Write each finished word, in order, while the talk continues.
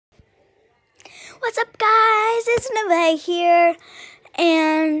What's up, guys? It's Neve here,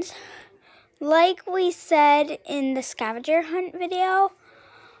 and like we said in the scavenger hunt video,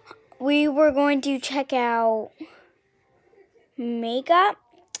 we were going to check out makeup,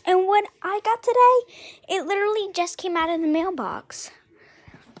 and what I got today, it literally just came out of the mailbox.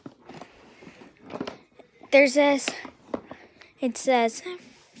 There's this, it says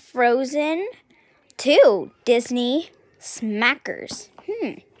Frozen 2 Disney Smackers.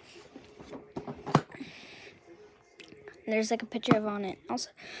 There's like a picture of on it.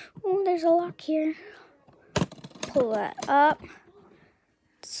 Also, oh, there's a lock here. Pull that up.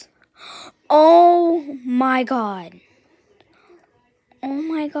 Oh my god. Oh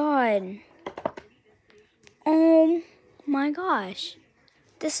my god. Oh my gosh.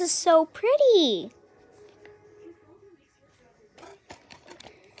 This is so pretty.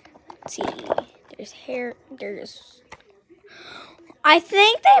 Let's see. There's hair. There's. I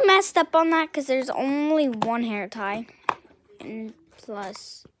think they messed up on that because there's only one hair tie. And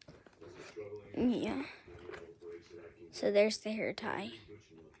plus, yeah. So there's the hair tie.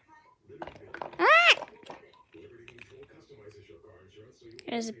 Ah!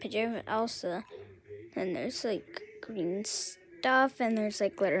 There's a picture of Elsa. And there's like green stuff, and there's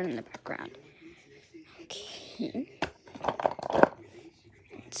like glitter in the background. Okay.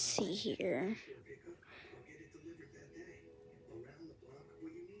 Let's see here.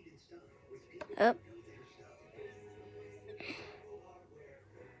 Oh.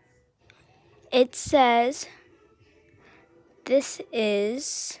 It says, this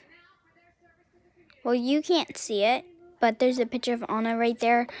is, well, you can't see it, but there's a picture of Anna right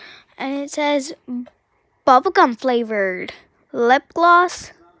there, and it says bubblegum flavored lip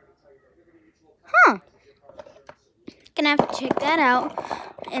gloss. Huh. Gonna have to check that out.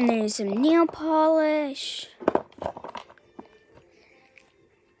 And there's some nail polish.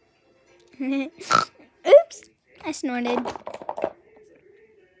 Oops, I snorted.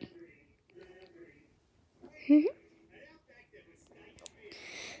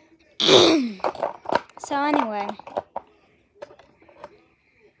 So anyway,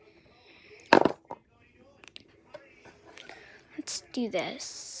 let's do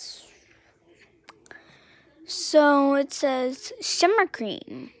this. So it says shimmer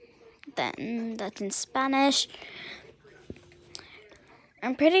cream. Then that's in Spanish.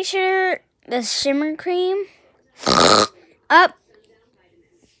 I'm pretty sure the shimmer cream up.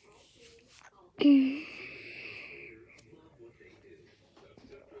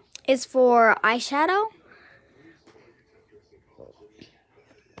 Is for eyeshadow,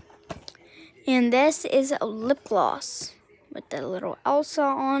 and this is a lip gloss with the little Elsa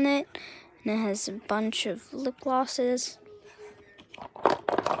on it, and it has a bunch of lip glosses.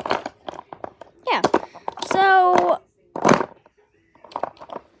 Yeah, so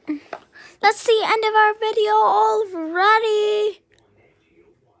that's the end of our video already.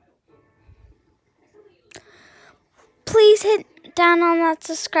 Please hit down on that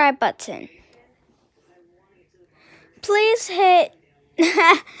subscribe button. Please hit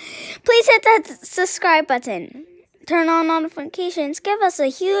that subscribe button. Turn on notifications. Give us a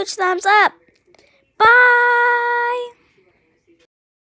huge thumbs up. Bye.